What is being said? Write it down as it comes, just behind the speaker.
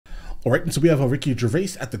All right, and so we have Ricky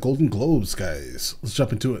Gervais at the Golden Globes, guys. Let's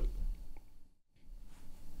jump into it.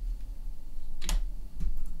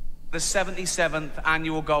 The 77th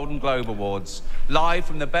Annual Golden Globe Awards, live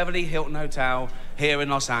from the Beverly Hilton Hotel here in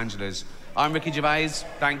Los Angeles. I'm Ricky Gervais,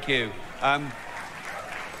 thank you.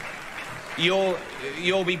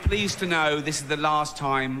 You'll be pleased to know this is the last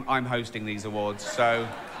time I'm hosting these awards, so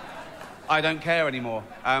I don't care anymore.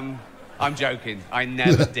 I'm joking, I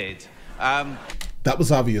never did. That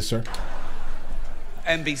was obvious, sir.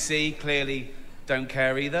 NBC clearly don't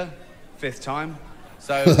care either, 5th time.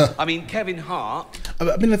 So, I mean, Kevin Hart...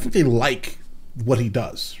 I mean, I think they like what he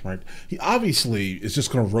does, right? He obviously is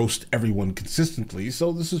just going to roast everyone consistently,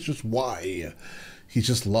 so this is just why he's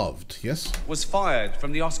just loved, yes? Was fired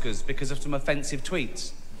from the Oscars because of some offensive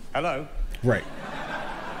tweets. Hello? Right.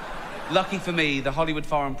 Lucky for me, the Hollywood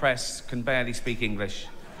foreign press can barely speak English,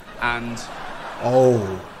 and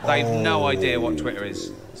they've no idea what Twitter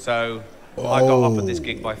is. So, I got offered this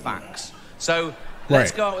gig by fax. So,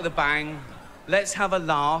 let's go out with a bang. Let's have a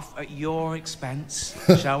laugh at your expense,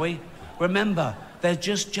 shall we? Remember, they're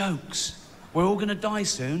just jokes. We're all going to die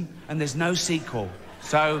soon, and there's no sequel.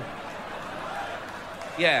 So,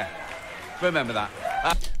 yeah, remember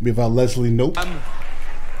that. We have Leslie Nope.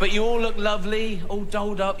 But you all look lovely, all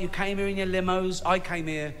dolled up. You came here in your limos. I came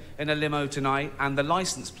here in a limo tonight, and the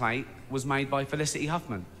license plate was made by Felicity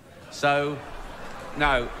Huffman. So,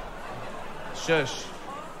 no, shush.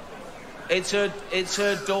 It's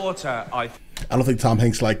her daughter, I don't think Tom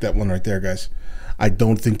Hanks liked that one right there, guys. I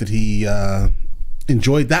don't think that he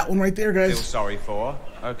enjoyed that one right there, guys. Feel sorry for,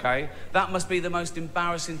 okay? That must be the most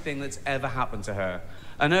embarrassing thing that's ever happened to her.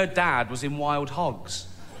 And her dad was in Wild Hogs.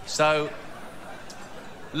 So,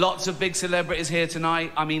 lots of big celebrities here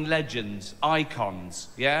tonight. I mean, legends, icons,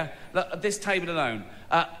 yeah? Look, at this table alone,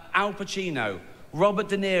 Al Pacino, Robert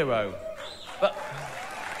De Niro. But...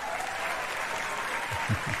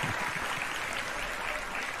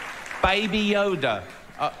 Baby Yoda.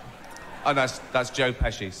 Oh, that's Joe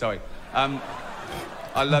Pesci, sorry.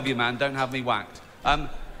 I love you, man, don't have me whacked.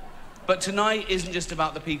 But tonight isn't just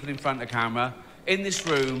about the people in front of the camera. In this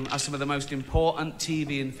room are some of the most important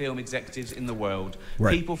TV and film executives in the world.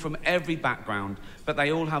 Right. People from every background, but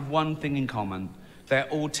they all have one thing in common. They're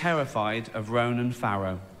all terrified of Ronan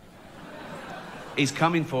Farrow. He's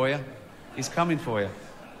coming for you. He's coming for you.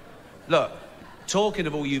 Look, talking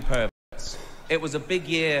of all you perverts, it was a big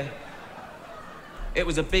year. It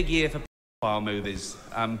was a big year for profile movies.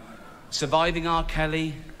 Surviving R.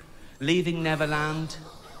 Kelly, Leaving Neverland,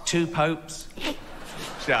 Two Popes.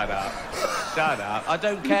 Shut up. Shut up. I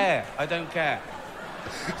don't care. I don't care.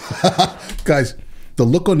 Guys, the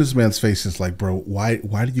look on this man's face is like, bro, why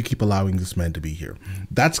do you keep allowing this man to be here?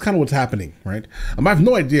 That's kind of what's happening, right? I have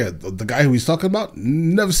no idea. The guy who he's talking about,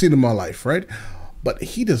 never seen him in my life, right? But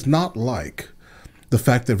he does not like the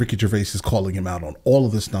fact that Ricky Gervais is calling him out on all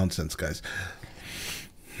of this nonsense, guys.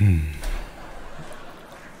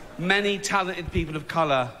 Many talented people of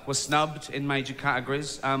colour were snubbed in major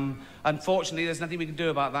categories. Unfortunately, there's nothing we can do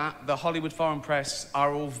about that. The Hollywood foreign press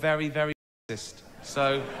are all very, very racist.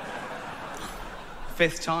 So,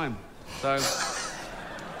 5th time. So,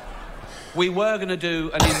 we were going to do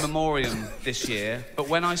an in memoriam this year, but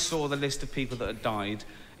when I saw the list of people that had died,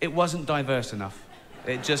 it wasn't diverse enough.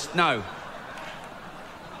 It just, no.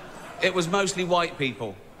 It was mostly white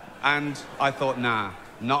people. And I thought, nah,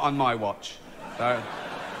 not on my watch. So,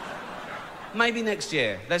 maybe next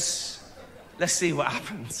year. Let's see what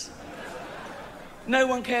happens. No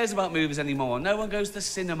one cares about movies anymore. No one goes to the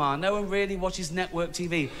cinema. No one really watches network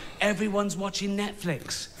TV. Everyone's watching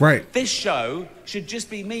Netflix. Right. This show should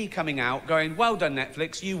just be me coming out going, well done,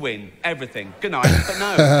 Netflix, you win everything. Good night.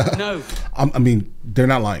 But no, no. I mean, they're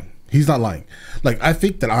not lying. He's not lying. Like, I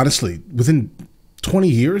think that honestly, within 20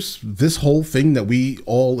 years, this whole thing that we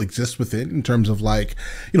all exist within in terms of like,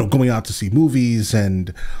 you know, going out to see movies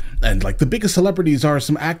and like the biggest celebrities are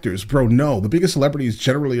some actors. Bro, no, the biggest celebrities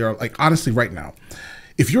generally are like, honestly, right now,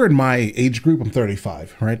 if you're in my age group, I'm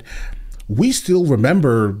 35, right? We still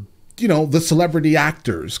remember, you know, the celebrity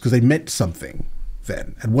actors because they meant something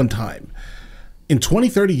then at one time. In 20,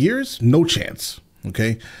 30 years, no chance,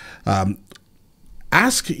 okay?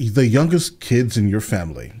 Ask the youngest kids in your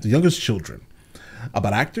family, the youngest children,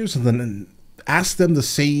 about actors, and then ask them the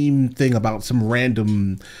same thing about some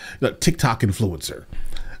random TikTok influencer.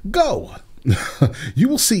 Go. You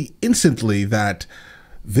will see instantly that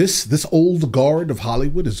this old guard of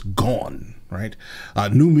Hollywood is gone, right?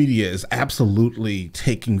 New media is absolutely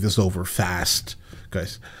taking this over fast,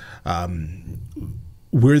 guys.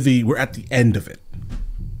 We're at the end of it.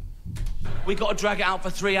 we got to drag it out for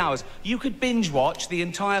 3 hours. You could binge watch the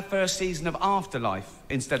entire first season of Afterlife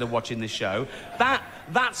instead of watching this show.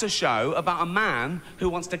 That's a show about a man who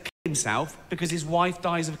wants to kill himself because his wife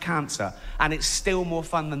dies of cancer, and it's still more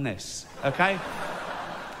fun than this, okay?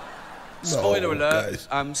 Spoiler alert,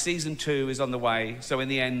 season 2 is on the way, so in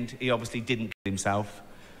the end, he obviously didn't kill himself,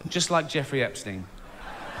 just like Jeffrey Epstein.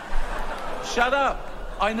 Shut up.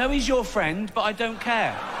 I know he's your friend, but I don't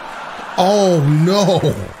care. Oh,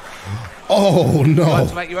 no. Oh, no. You had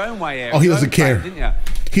to make your own way here. Oh, he doesn't care. Didn't you?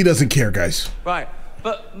 He doesn't care, guys. Right,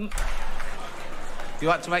 but you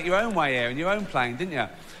had to make your own way here in your own plane, didn't you?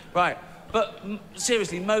 Right, but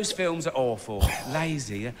seriously, most films are awful,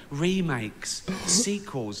 lazy, remakes,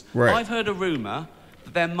 sequels. Right. I've heard a rumour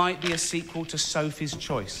that there might be a sequel to Sophie's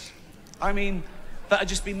Choice. I mean, that'd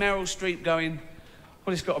just be Meryl Streep going,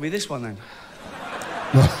 well, it's got to be this one then.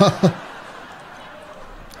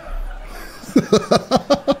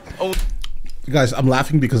 Guys, I'm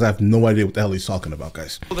laughing because I have no idea what the hell he's talking about,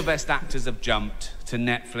 guys. All the best actors have jumped to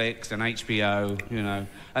Netflix and HBO, you know.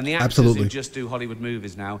 And the actors who just do Hollywood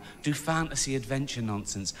movies now do fantasy adventure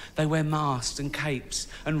nonsense. They wear masks and capes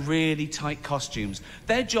and really tight costumes.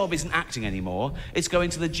 Their job isn't acting anymore. It's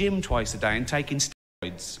going to the gym twice a day and taking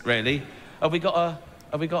steroids, really. Have we got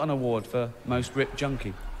an award for most ripped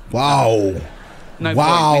junkie? Wow. No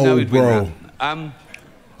wow, point. We know he'd bro. win that.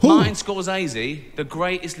 Martin Scorsese, the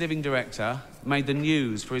greatest living director, made the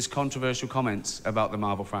news for his controversial comments about the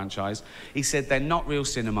Marvel franchise. He said they're not real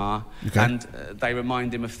cinema, and they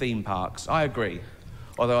remind him of theme parks. I agree.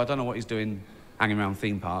 Although I don't know what he's doing hanging around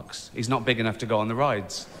theme parks. He's not big enough to go on the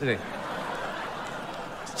rides, is he?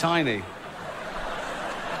 It's tiny.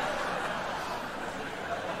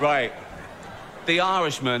 Right. The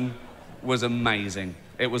Irishman was amazing.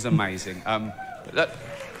 It was amazing. Look,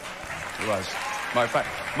 it was.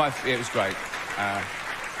 It was great.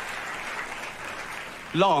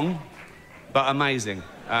 Long, but amazing.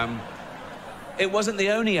 It wasn't the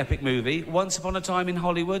only epic movie. Once Upon a Time in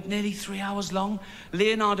Hollywood, nearly 3 hours long.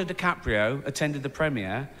 Leonardo DiCaprio attended the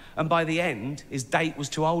premiere, and by the end, his date was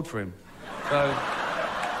too old for him. So...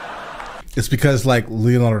 It's because, like,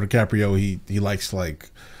 Leonardo DiCaprio, he likes,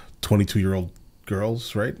 like, 22-year-old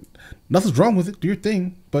girls, right? Nothing's wrong with it. Do your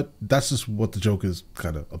thing. But that's just what the joke is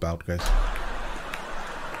kind of about, guys.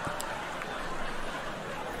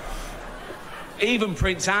 Even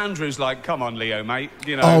Prince Andrew's like, come on, Leo, mate.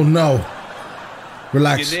 You know. Oh, no.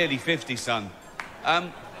 Relax. You're nearly 50, son.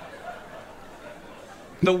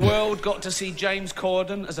 The world got to see James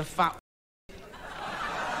Corden as a fat...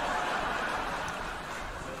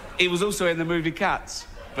 He was also in the movie Cats,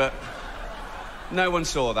 but no one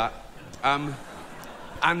saw that. And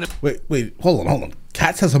Wait, hold on.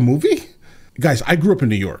 Cats has a movie? Guys, I grew up in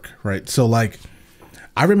New York, right? So, like,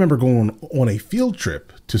 I remember going on a field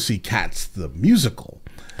trip to see Cats, the musical.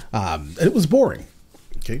 It was boring,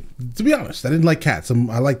 okay? To be honest, I didn't like Cats.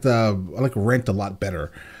 I like Rent a lot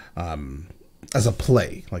better as a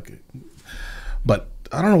play. But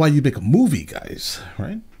I don't know why you make a movie, guys,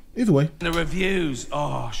 right? Either way. The reviews,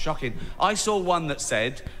 oh, shocking. I saw one that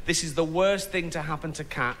said, this is the worst thing to happen to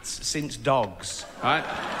cats since dogs, right?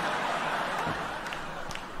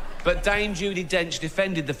 But Dame Judi Dench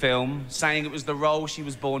defended the film, saying it was the role she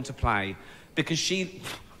was born to play, because she...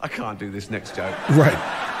 I can't do this next joke. Right.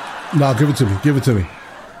 No, give it to me. Give it to me.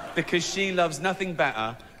 Because she loves nothing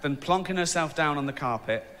better than plonking herself down on the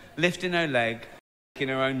carpet, lifting her leg, in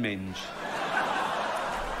her own minge.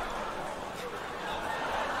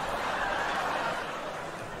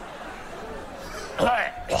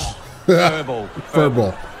 Furball.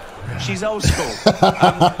 Furball. She's old school.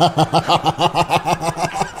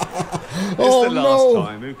 It's the last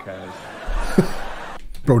time, who cares?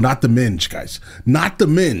 Bro, not the minge, guys. Not the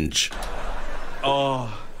minge.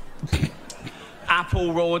 Oh.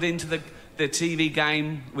 Apple roared into the TV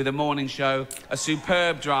game with a morning show. A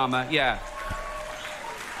superb drama, yeah.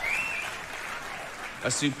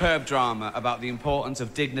 A superb drama about the importance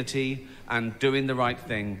of dignity and doing the right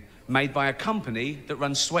thing, made by a company that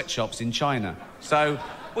runs sweatshops in China. So,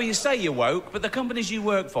 well, you say you're woke, but the companies you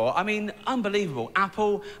work for, I mean, unbelievable.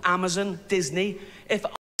 Apple, Amazon, Disney. If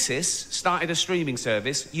ISIS started a streaming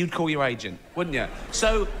service, you'd call your agent, wouldn't you?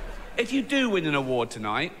 So, if you do win an award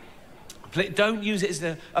tonight, don't use it as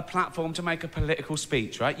a platform to make a political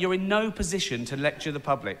speech, right? You're in no position to lecture the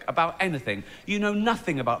public about anything. You know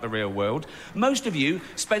nothing about the real world. Most of you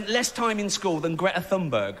spent less time in school than Greta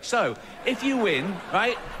Thunberg. So, if you win,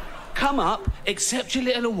 right, come up, accept your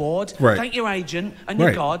little award, thank your agent and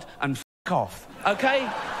your God, and f*** off, okay?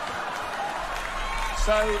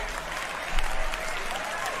 So...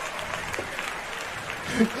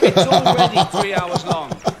 It's already 3 hours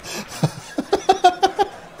long.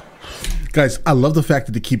 Guys, I love the fact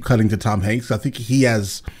that they keep cutting to Tom Hanks. I think he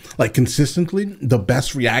has, like, consistently the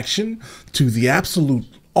best reaction to the absolute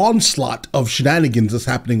onslaught of shenanigans that's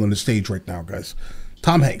happening on the stage right now, guys.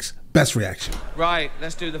 Tom Hanks, best reaction. Right,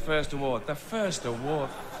 let's do the first award. The first award.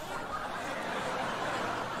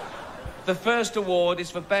 The first award is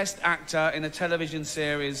for Best Actor in a Television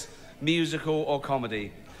Series, Musical or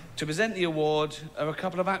Comedy. To present the award are a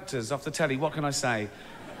couple of actors off the telly. What can I say?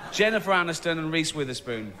 Jennifer Aniston and Reese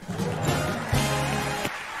Witherspoon.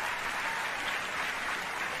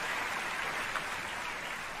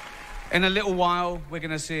 In a little while, we're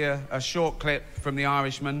going to see a short clip from The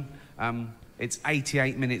Irishman. It's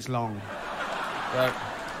 88 minutes long.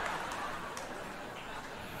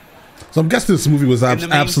 So I'm guessing this movie was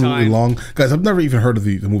absolutely meantime, long. Guys, I've never even heard of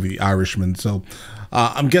the movie Irishman, so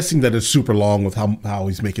I'm guessing that it's super long with how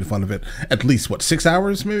he's making fun of it. At least, what, 6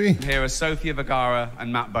 hours, maybe? Here are Sofia Vergara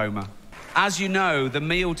and Matt Bomer. As you know, the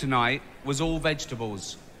meal tonight was all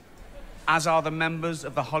vegetables, as are the members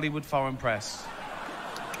of the Hollywood Foreign Press.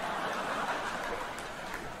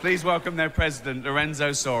 Please welcome their president,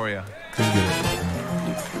 Lorenzo Soria.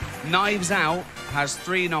 Knives Out has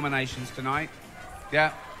 3 nominations tonight.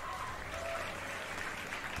 Yeah.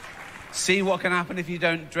 See what can happen if you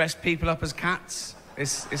don't dress people up as cats?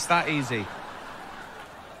 It's that easy.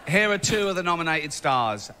 Here are 2 of the nominated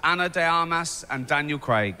stars, Ana de Armas and Daniel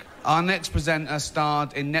Craig. Our next presenter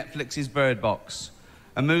starred in Netflix's Bird Box,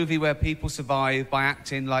 a movie where people survive by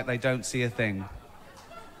acting like they don't see a thing.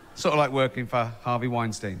 Sort of like working for Harvey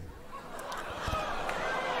Weinstein.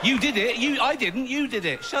 You did it. I didn't. You did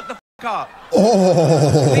it. Shut the f*** up.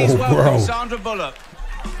 Oh, Please welcome bro. Sandra Bullock.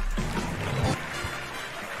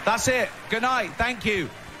 That's it. Good night. Thank you.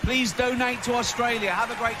 Please donate to Australia.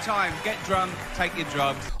 Have a great time. Get drunk. Take your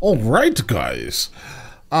drugs. All right, guys.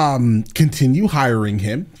 Continue hiring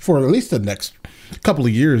him for at least the next couple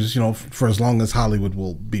of years, you know, for as long as Hollywood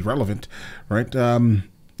will be relevant, right?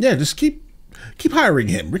 Yeah, just keep hiring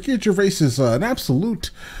him. Ricky Gervais is an absolute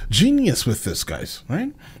genius with this, guys,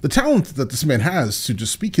 right? The talent that this man has to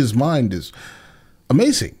just speak his mind is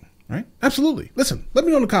amazing. Right? Absolutely. Listen, let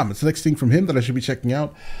me know in the comments the next thing from him that I should be checking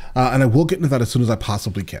out, and I will get into that as soon as I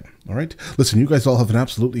possibly can. All right? Listen, you guys all have an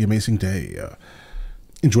absolutely amazing day.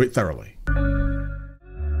 Enjoy it thoroughly.